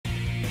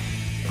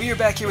We are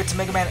back here with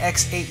Mega Man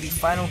X8, the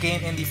final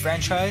game in the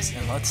franchise,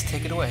 and let's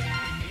take it away.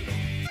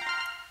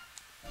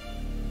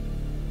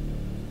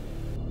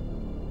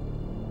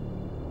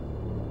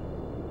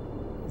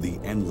 The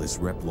endless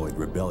Reploid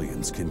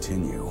rebellions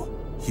continue.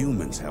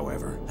 Humans,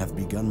 however, have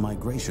begun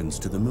migrations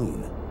to the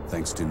moon,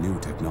 thanks to new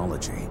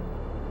technology.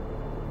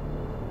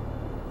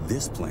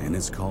 This plan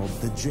is called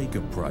the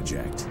Jacob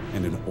Project,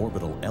 and an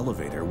orbital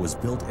elevator was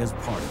built as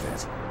part of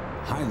it.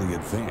 Highly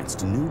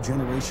advanced new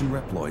generation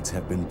Reploids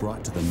have been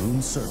brought to the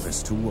moon's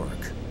surface to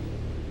work.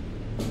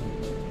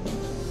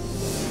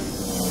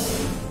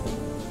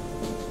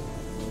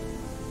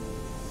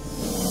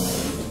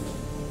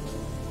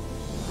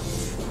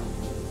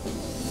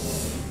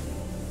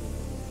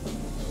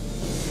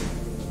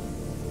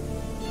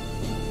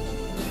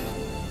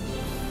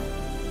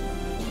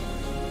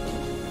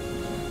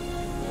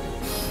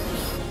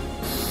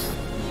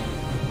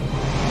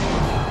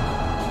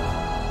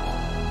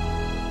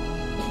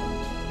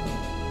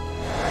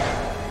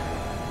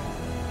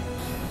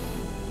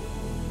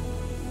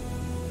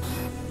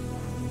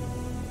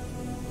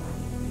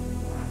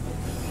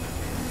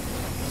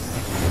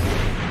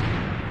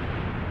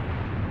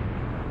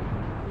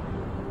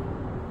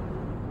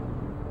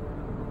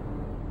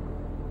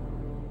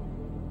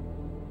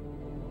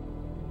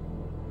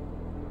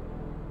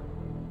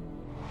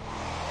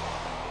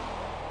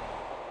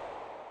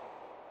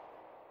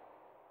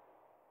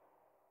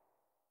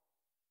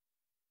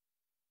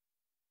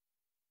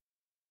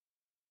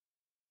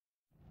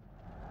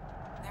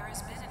 There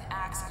has been an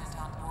accident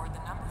on board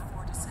the number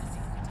 4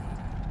 descending.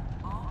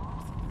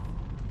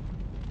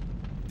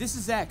 This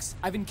is X.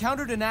 I've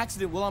encountered an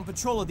accident while on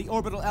patrol of the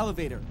orbital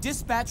elevator.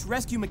 Dispatch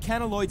rescue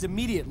mechanoloids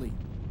immediately.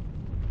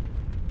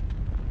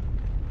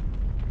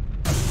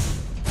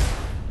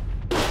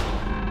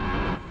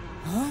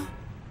 Huh?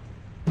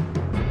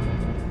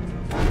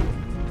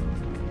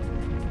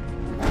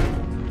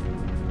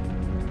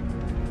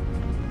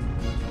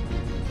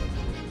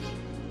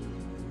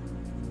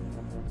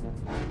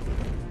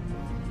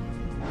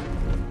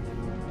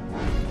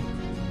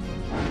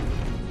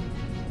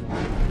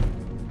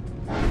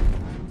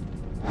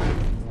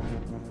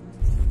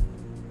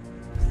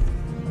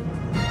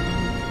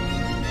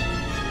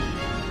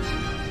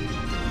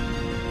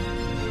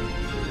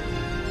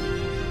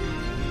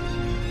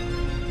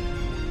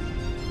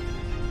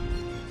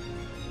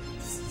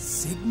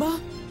 Sigma?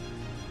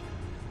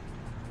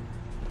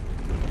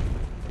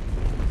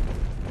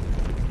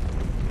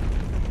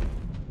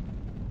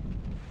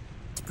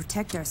 To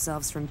protect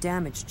ourselves from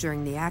damage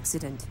during the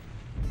accident,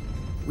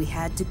 we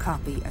had to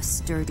copy a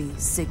sturdy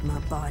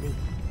Sigma body.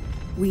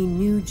 We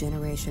knew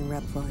Generation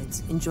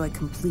Reploids enjoy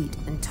complete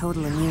and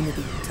total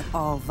immunity to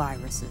all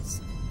viruses.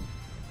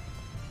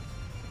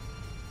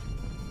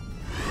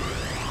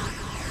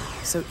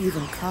 So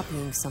even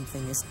copying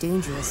something as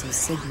dangerous as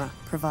Sigma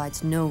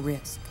provides no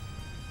risk.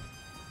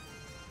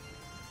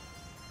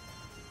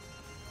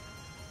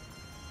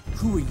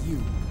 Who are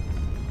you?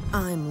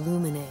 I'm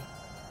Lumine.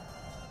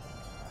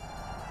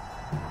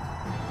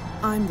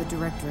 I'm the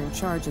director in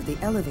charge of the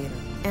elevator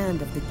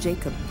and of the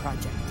Jacob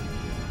Project.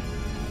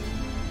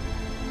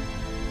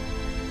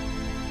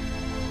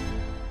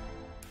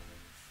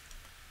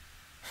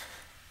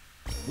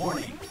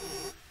 Warning!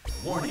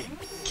 Warning!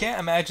 Can't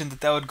imagine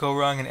that would go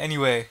wrong in any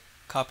way,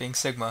 copying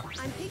Sigma.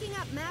 I'm picking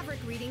up Maverick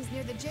readings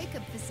near the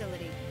Jacob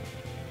facility.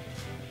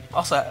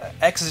 Also,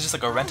 X is just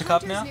like a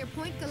rent-a-cop now? Near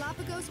Point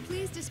Galapagos,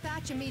 please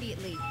dispatch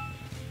immediately.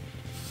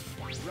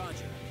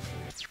 Roger.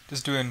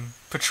 Just doing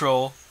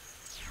patrol.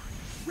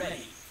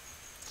 Ready.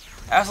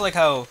 I also like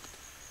how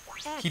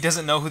X, he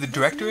doesn't know who the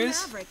director this new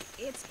is Maverick,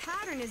 its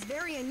pattern is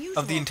very unusual.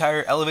 of the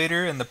entire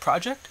elevator and the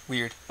project.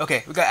 Weird.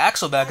 Okay, we got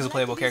Axel back as a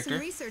playable I'd like to do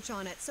character. some research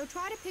on it, so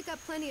try to pick up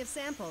plenty of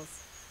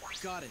samples.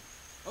 Got it.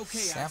 Okay,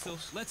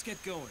 Samples. Axel, let's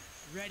get going.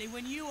 Ready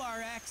when you are,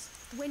 X.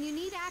 When you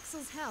need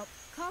Axel's help,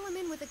 call him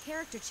in with a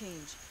character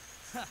change.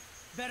 Ha!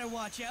 Better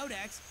watch out,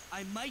 X.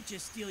 I might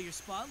just steal your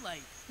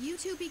spotlight. You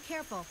two be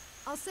careful.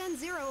 I'll send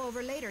Zero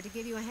over later to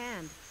give you a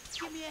hand.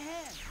 Give me a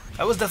hand.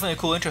 That was definitely a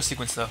cool intro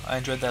sequence, though. I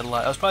enjoyed that a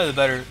lot. That was probably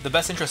the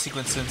best intro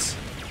sequence since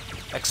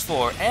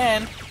X4.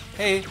 And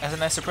hey, as a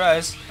nice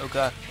surprise, oh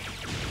god,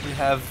 we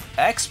have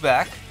X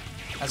back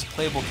as a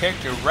playable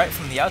character right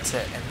from the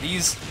outset, and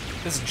this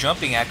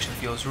jumping action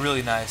feels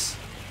really nice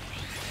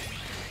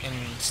in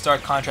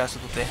stark contrast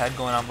with what they had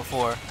going on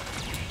before.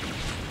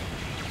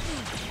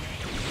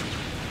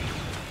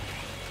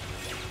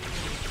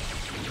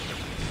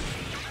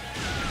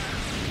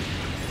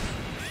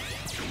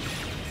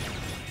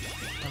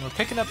 And we're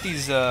picking up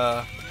these,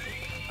 I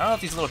don't know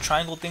if these little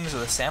triangle things are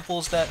the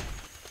samples that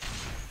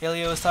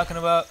Elio was talking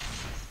about.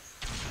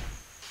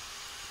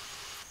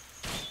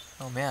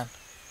 Oh man.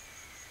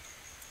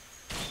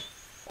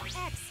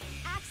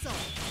 Axel,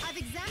 I've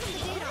examined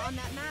the data on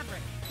that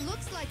Maverick.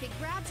 Looks like it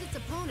grabs its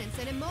opponents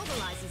and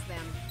immobilizes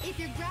them. If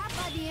you're grabbed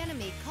by the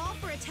enemy, call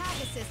for a tag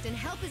assist and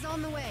help is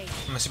on the way.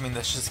 I'm assuming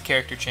that's just a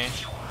character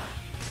change.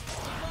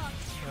 I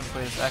haven't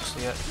played this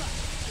actually yet.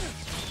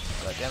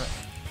 God damn it.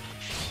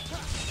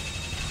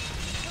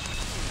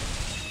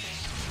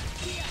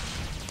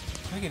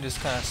 We can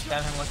just kind of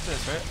spam him like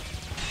this, right?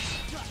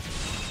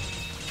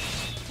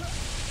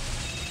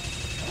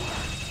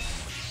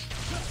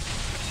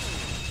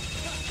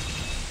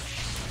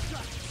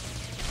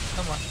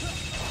 Come on.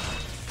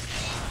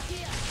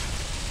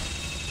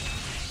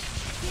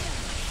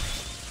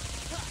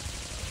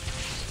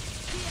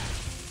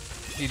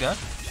 You done?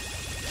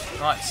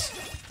 Nice.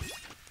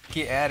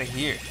 Get out of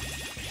here.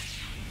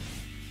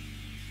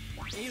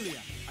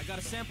 Alia, I got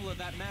a sample of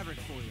that Maverick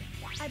for you.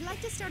 I'd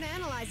like to start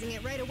analyzing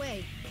it right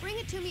away. Bring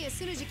it to me as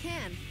soon as you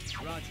can.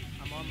 Roger,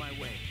 I'm on my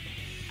way.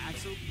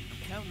 Axel,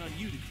 I'm counting on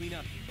you to clean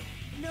up here.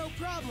 No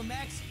problem,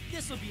 X.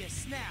 This'll be a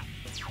snap.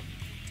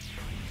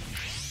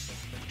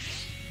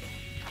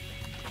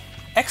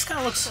 X kind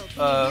of looks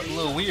a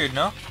little weird,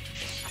 no?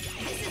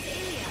 This is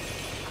Alia.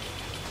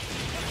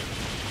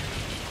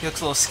 He looks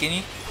a little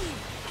skinny.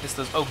 Just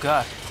those, oh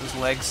god, those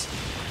legs.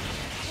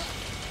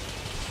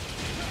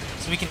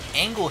 So we can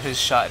angle his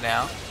shot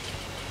now.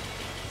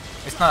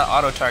 It's not an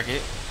auto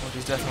target, which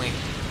is definitely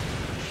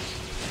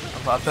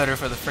a lot better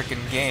for the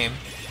frickin' game,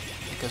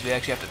 because we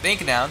actually have to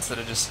think now instead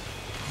of just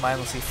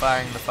mindlessly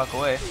firing the fuck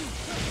away.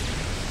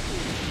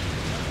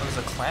 Oh, there's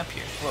a clamp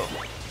here. Whoa.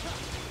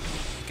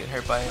 Get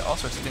hurt by all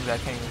sorts of things I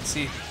can't even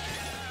see.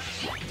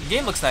 The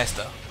game looks nice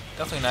though.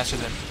 Definitely nicer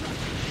than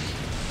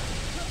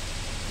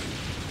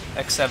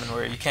X7,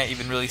 where you can't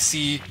even really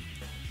see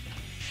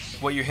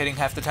what you're hitting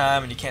half the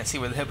time and you can't see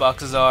where the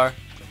hitboxes are.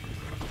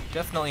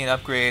 Definitely an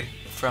upgrade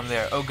from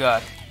there. Oh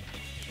god.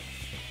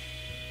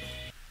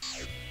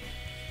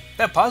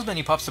 That pause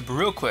menu pops up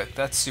real quick.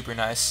 That's super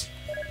nice.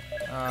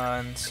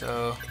 And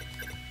so...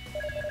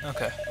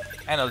 okay.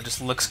 And it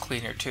just looks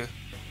cleaner too.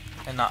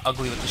 And not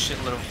ugly with the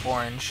shit little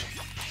orange.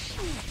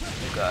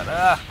 Oh god.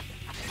 Ah!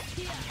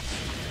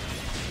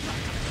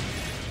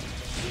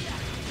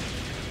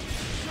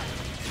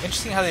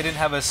 Interesting how they didn't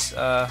have us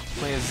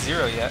play as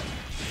Zero yet.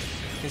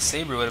 His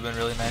saber would have been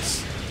really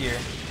nice here.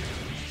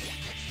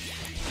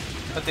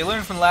 But they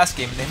learned from the last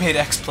game and they made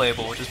X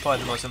playable, which is probably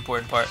the most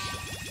important part.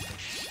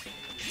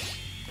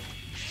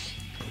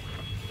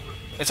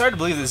 It's hard to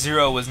believe that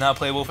Zero was not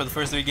playable for the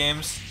first 3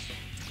 games,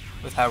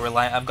 with how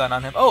reliant I've gotten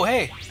on him. Oh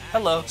hey!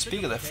 Hello!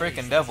 Speak of the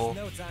frickin' devil.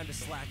 No time to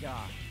slack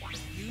off.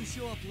 You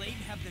show up late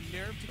and have the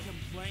nerve to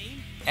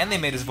complain? And they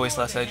made his voice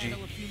less edgy.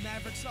 Handle a few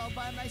Mavericks all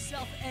by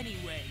myself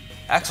anyway.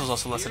 Axel's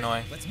also less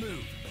annoying. Let's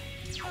move.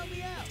 Help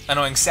me out.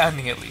 Annoying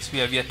sounding at least. We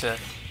have yet to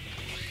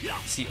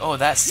see. Oh,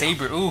 that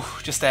saber. Ooh,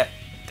 just that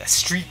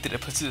streak that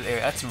it puts through the air.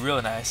 That's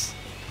real nice.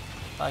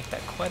 I like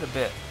that quite a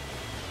bit.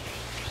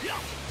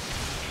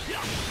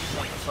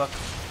 What the fuck?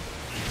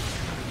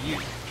 What are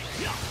you?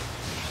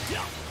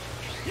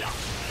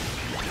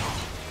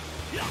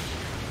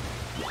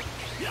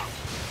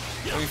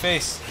 Show your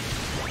face.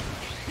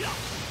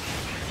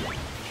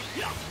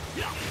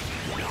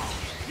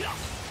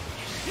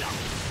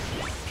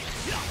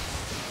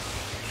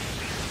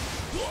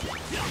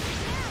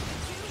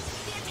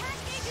 The attack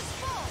gauge is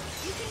full.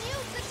 You can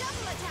use the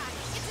double attack.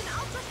 It's an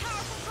ultra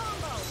powerful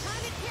combo.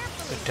 Time it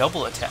carefully. The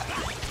double attack.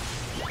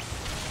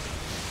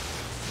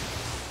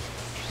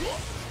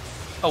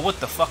 Oh, what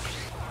the fuck?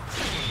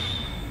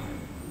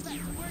 Let's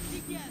work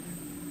together.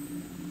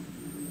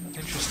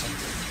 Interesting.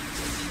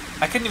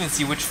 I couldn't even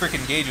see which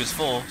freaking gauge was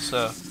full,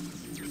 so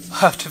I'll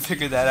have to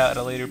figure that out at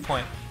a later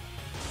point.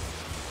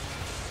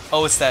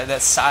 Oh, it's that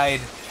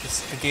side,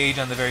 it's the gauge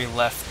on the very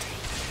left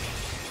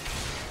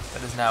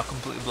that is now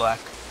completely black.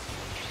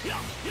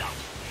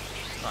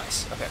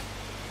 Nice, okay.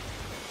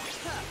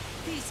 Huh,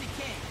 piece of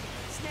cake.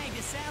 Snagged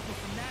a sample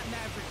from that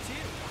Maverick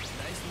too.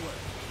 Nice work.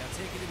 Now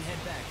take it and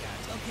head back,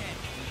 guys. Okay,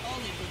 I'll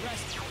leave the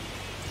rest.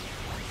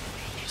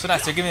 So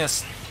nice, they're giving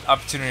us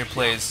opportunity to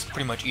play as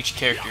pretty much each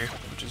character,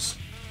 which is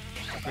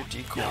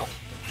pretty cool.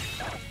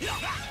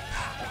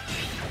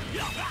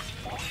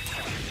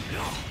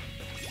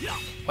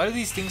 Why do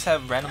these things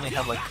randomly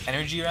have like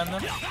energy around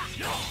them?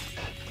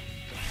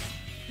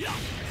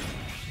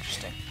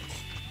 Interesting.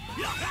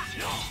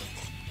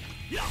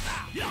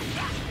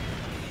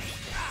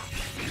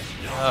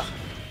 Ugh.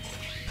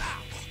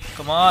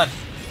 Come on!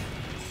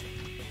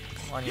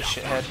 Come on, you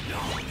shithead.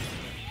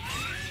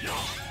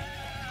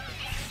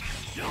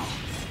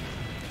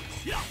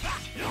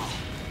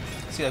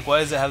 See, like, why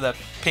does it have that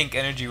pink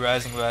energy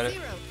rising about it?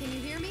 Zero, can you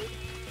hear me?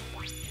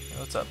 Hey,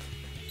 what's up?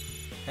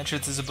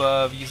 Entrance is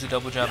above, use the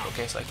double jump.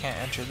 Okay, so I can't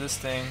enter this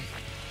thing.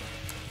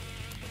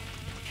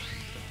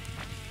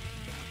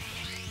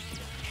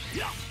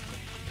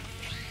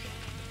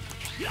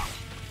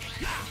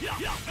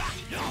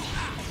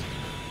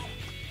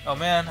 Oh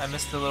man, I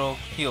missed the little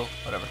heal,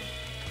 whatever.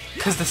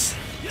 Because this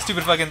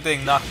stupid fucking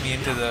thing knocked me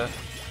into the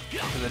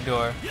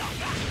door.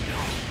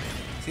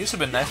 See, this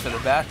would have been nice for the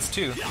bats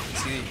too.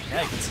 See,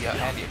 now you can see how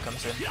handy it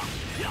comes in.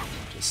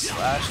 Just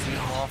slash these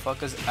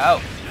motherfuckers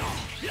out.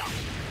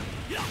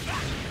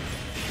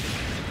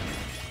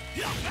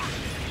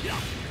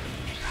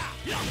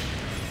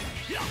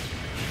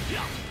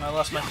 I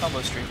lost my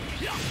combo streak.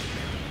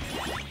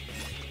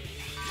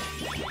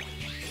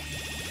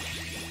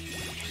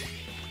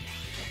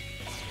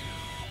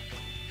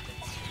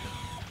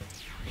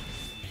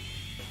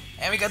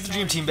 And we got the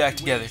dream team back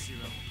together.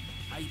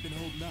 How you been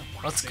holding up?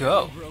 Let's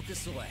go. Broke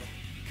us away.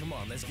 Come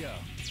on, let's go.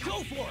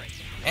 Go for it.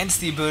 And it's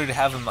the ability to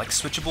have them like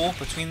switchable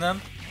between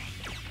them.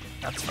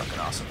 That's fucking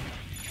awesome.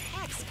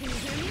 X, can you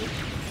hear me?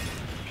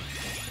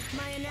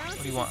 My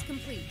analysis you want? is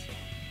complete.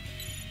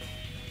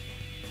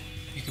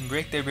 You can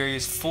break their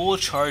barriers full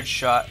charge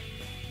shot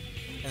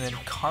and then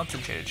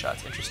concentrated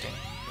shots. Interesting.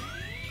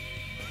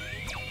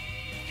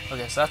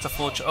 Okay, so that's a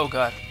full oh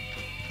god.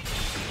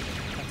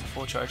 That's a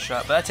full charge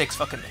shot. But that takes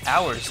fucking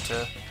hours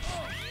to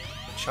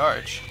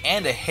charge.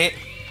 And a hit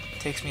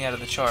takes me out of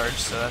the charge,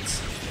 so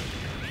that's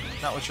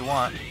not what you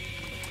want.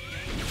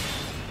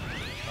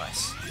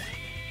 Nice.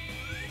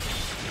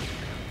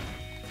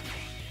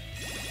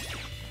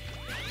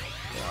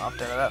 Yeah,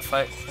 opt out of that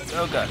fight.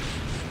 Oh god.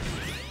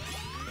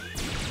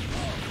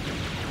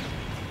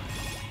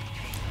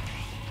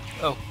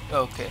 Oh,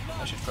 okay.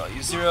 I should probably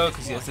use 0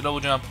 because he has the double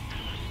jump.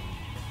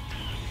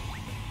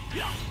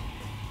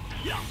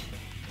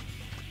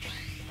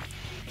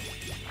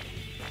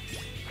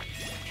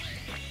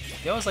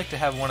 They always like to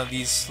have one of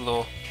these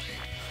little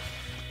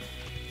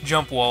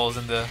jump walls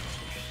in the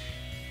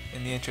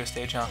intro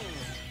stage, huh?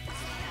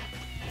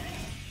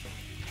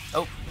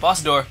 Oh,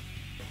 boss door.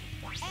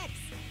 X,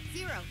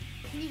 0,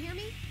 can you hear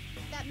me?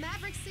 That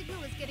Maverick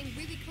signal is getting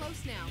really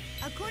close now.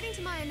 According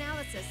to my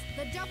analysis,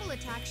 the double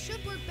attack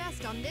should work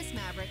best on this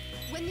Maverick.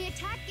 When the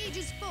attack gauge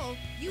is full,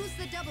 use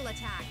the double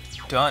attack.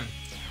 Done.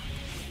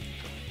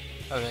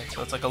 Okay,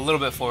 so it's like a little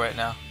bit full right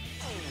now.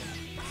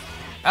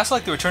 I also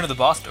like the return of the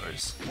boss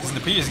doors. Because in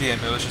the previous game,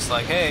 it was just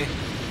like, hey,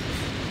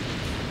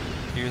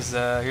 here's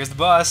the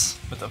boss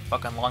with a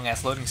fucking long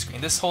ass loading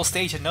screen. This whole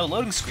stage had no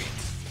loading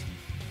screens.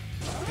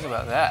 Think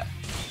about that.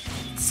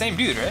 It's the same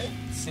dude, right?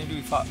 It's the same dude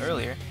we fought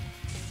earlier.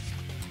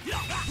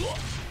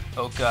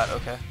 Oh god,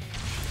 okay.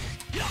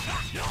 Oh,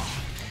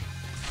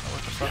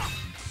 what the fuck?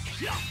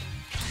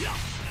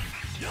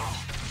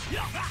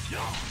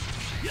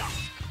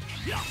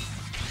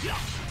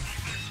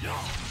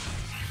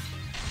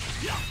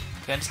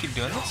 Can I just keep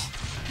doing this?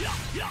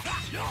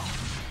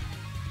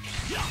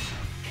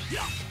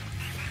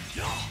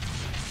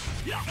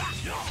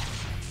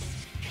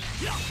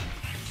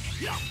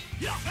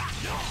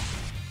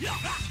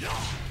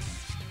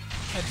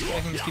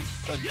 I can just keep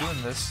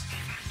doing this.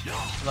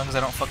 As long as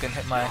I don't fucking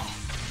hit my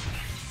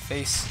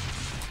face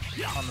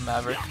on the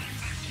Maverick.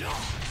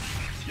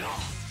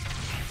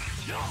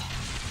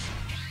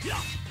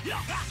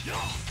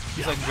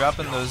 He's like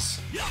dropping those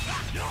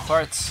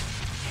parts.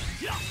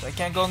 So I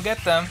can't go and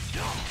get them.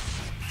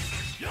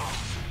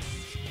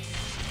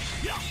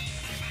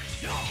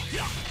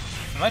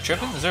 Am I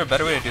tripping? Is there a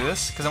better way to do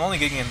this? Because I'm only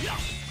getting in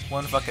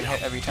one fucking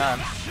hit every time.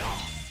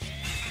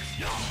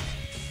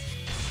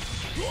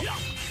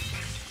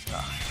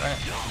 Oh, darn it.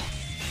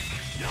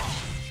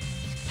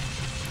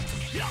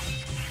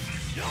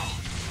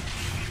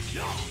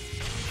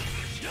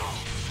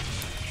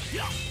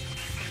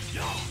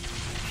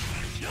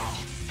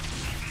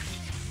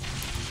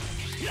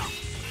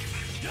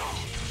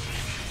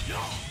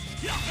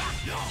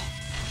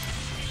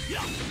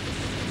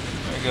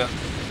 There we go.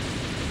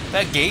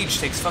 That gauge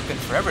takes fucking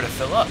forever to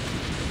fill up.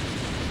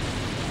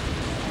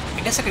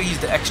 I guess I could use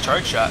the X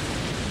charge shot.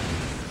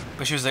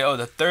 But she was like, oh,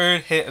 the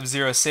third hit of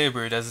Zero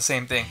Saber does the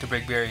same thing to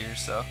break barriers,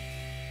 so.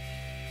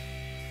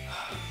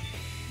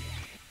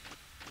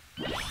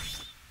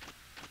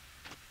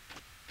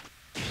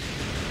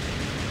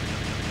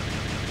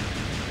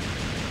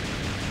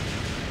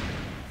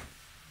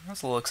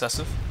 That's a little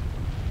excessive.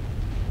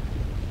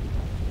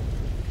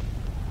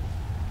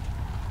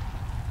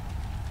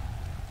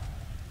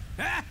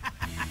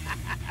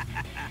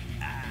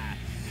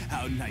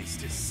 How nice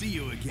to see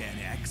you again,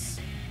 X.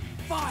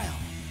 File!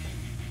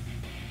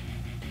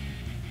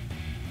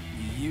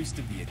 He used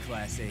to be a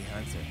Class A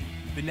hunter,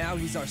 but now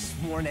he's our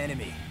sworn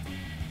enemy.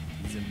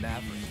 He's a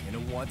maverick and a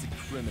wanted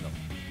criminal.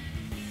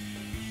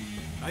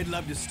 I'd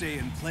love to stay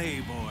and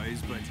play,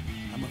 boys, but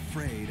I'm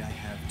afraid I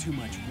have too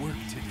much work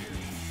to do.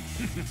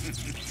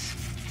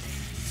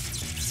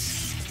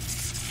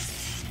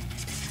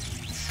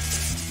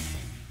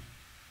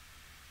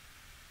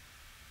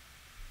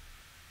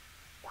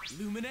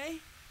 Lumine?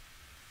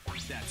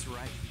 That's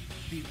right.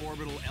 The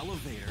orbital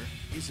elevator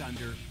is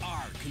under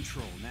our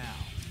control now.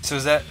 So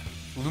is that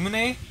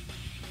Lumine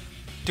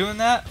doing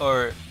that,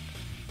 or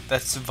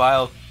that's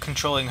Vile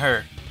controlling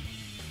her?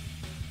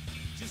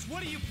 Just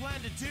what do you plan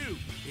to do?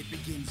 It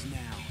begins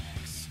now,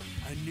 X.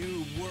 A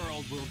new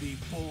world will be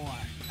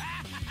born.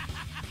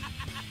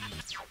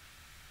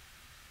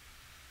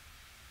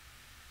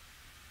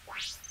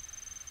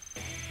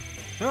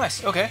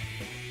 Nice, okay.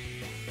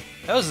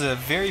 That was a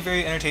very,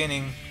 very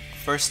entertaining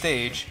first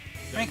stage.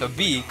 Rank a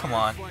B, come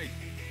on.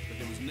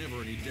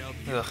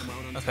 Ugh,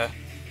 okay.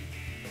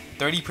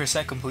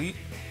 30% complete?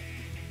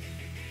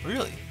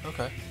 Really?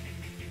 Okay.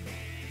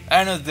 I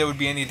don't know if there would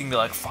be anything to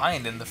like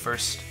find in the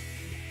first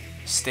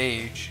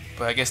stage,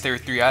 but I guess there were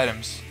 3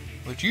 items,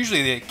 which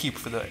usually they keep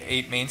for the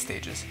 8 main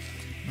stages.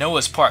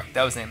 Noah's Park,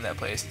 that was the name of that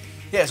place.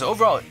 Yeah, so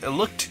overall, it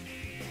looked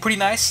pretty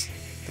nice.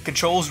 The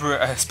controls were,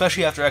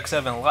 especially after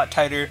X7, a lot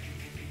tighter.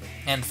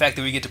 And the fact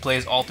that we get to play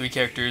as all 3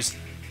 characters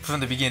from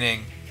the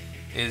beginning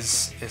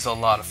is a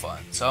lot of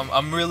fun. So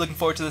I'm really looking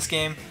forward to this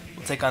game.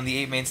 We'll take on the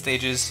 8 main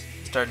stages,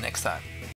 start next time.